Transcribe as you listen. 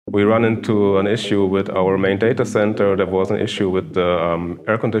We run into an issue with our main data center. There was an issue with the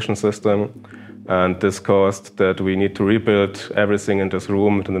air conditioning system, and this caused that we need to rebuild everything in this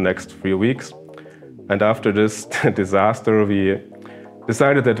room in the next few weeks. And after this disaster, we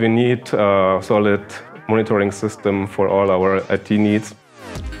decided that we need a solid monitoring system for all our IT needs.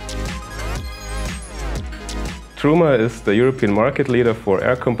 Truma is the European market leader for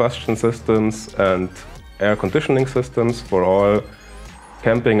air combustion systems and air conditioning systems for all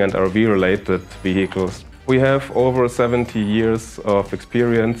camping and RV-related vehicles. We have over 70 years of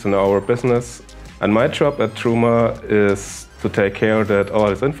experience in our business, and my job at Truma is to take care that all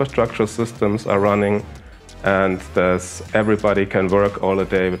these infrastructure systems are running and that everybody can work all the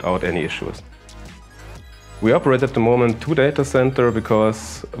day without any issues. We operate at the moment 2 data centers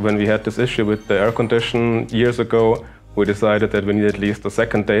because when we had this issue with the air condition years ago, we decided that we need at least a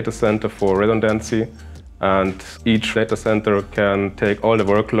second data center for redundancy, and each data center can take all the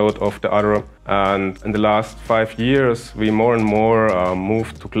workload of the other. And in the last 5 years, we more and more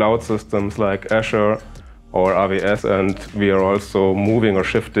moved to cloud systems like Azure or AWS, and we are also moving or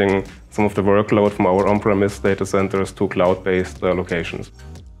shifting some of the workload from our on-premise data centers to cloud-based locations.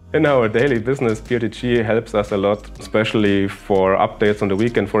 In our daily business, PRTG helps us a lot, especially for updates on the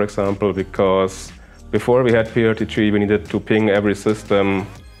weekend, for example, because before we had PRTG, we needed to ping every system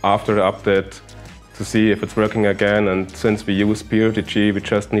after the update to see if it's working again. And since we use PRTG, we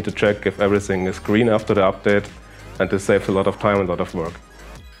just need to check if everything is green after the update, and this saves a lot of time and a lot of work.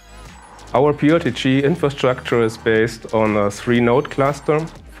 Our PRTG infrastructure is based on a 3-node cluster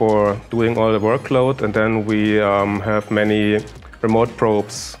for doing all the workload, and then we have many remote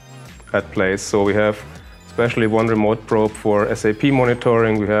probes at place. So we have especially one remote probe for SAP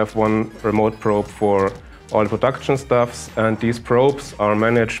monitoring, we have one remote probe for all the production stuffs, and these probes are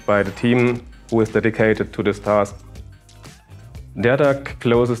managed by the team who is dedicated to this task. Derdack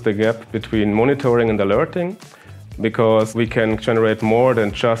closes the gap between monitoring and alerting, because we can generate more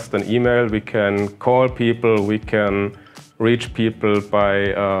than just an email. We can call people, we can reach people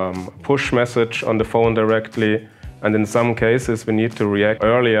by push message on the phone directly. And in some cases, we need to react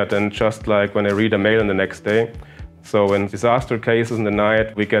earlier than just like when I read a mail in the next day. So in disaster cases in the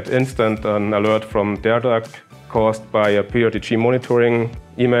night, we get instant an alert from Derdack caused by a PRTG monitoring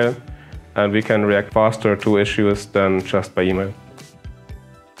email, and we can react faster to issues than just by email.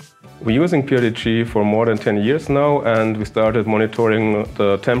 We're using PRTG for more than 10 years now, and we started monitoring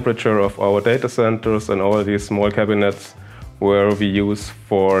the temperature of our data centers and all these small cabinets where we use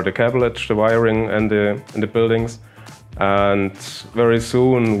for the cabinage, the wiring in the buildings. And very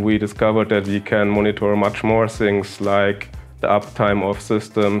soon we discovered that we can monitor much more things like the uptime of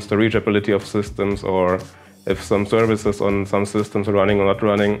systems, the reachability of systems, or if some services on some systems are running or not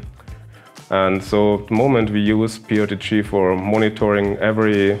running. And so at the moment we use PRTG for monitoring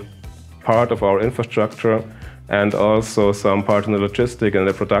every part of our infrastructure and also some part in the logistic and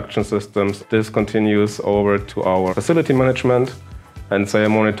the production systems. This continues over to our facility management, and they are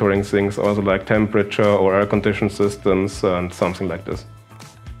monitoring things also like temperature or air conditioning systems and something like this.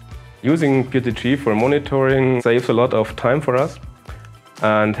 Using PRTG for monitoring saves a lot of time for us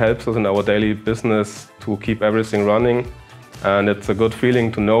and helps us in our daily business to keep everything running. And it's a good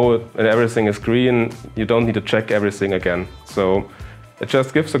feeling to know when everything is green, you don't need to check everything again. So it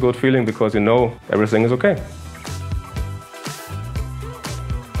just gives a good feeling because you know everything is okay.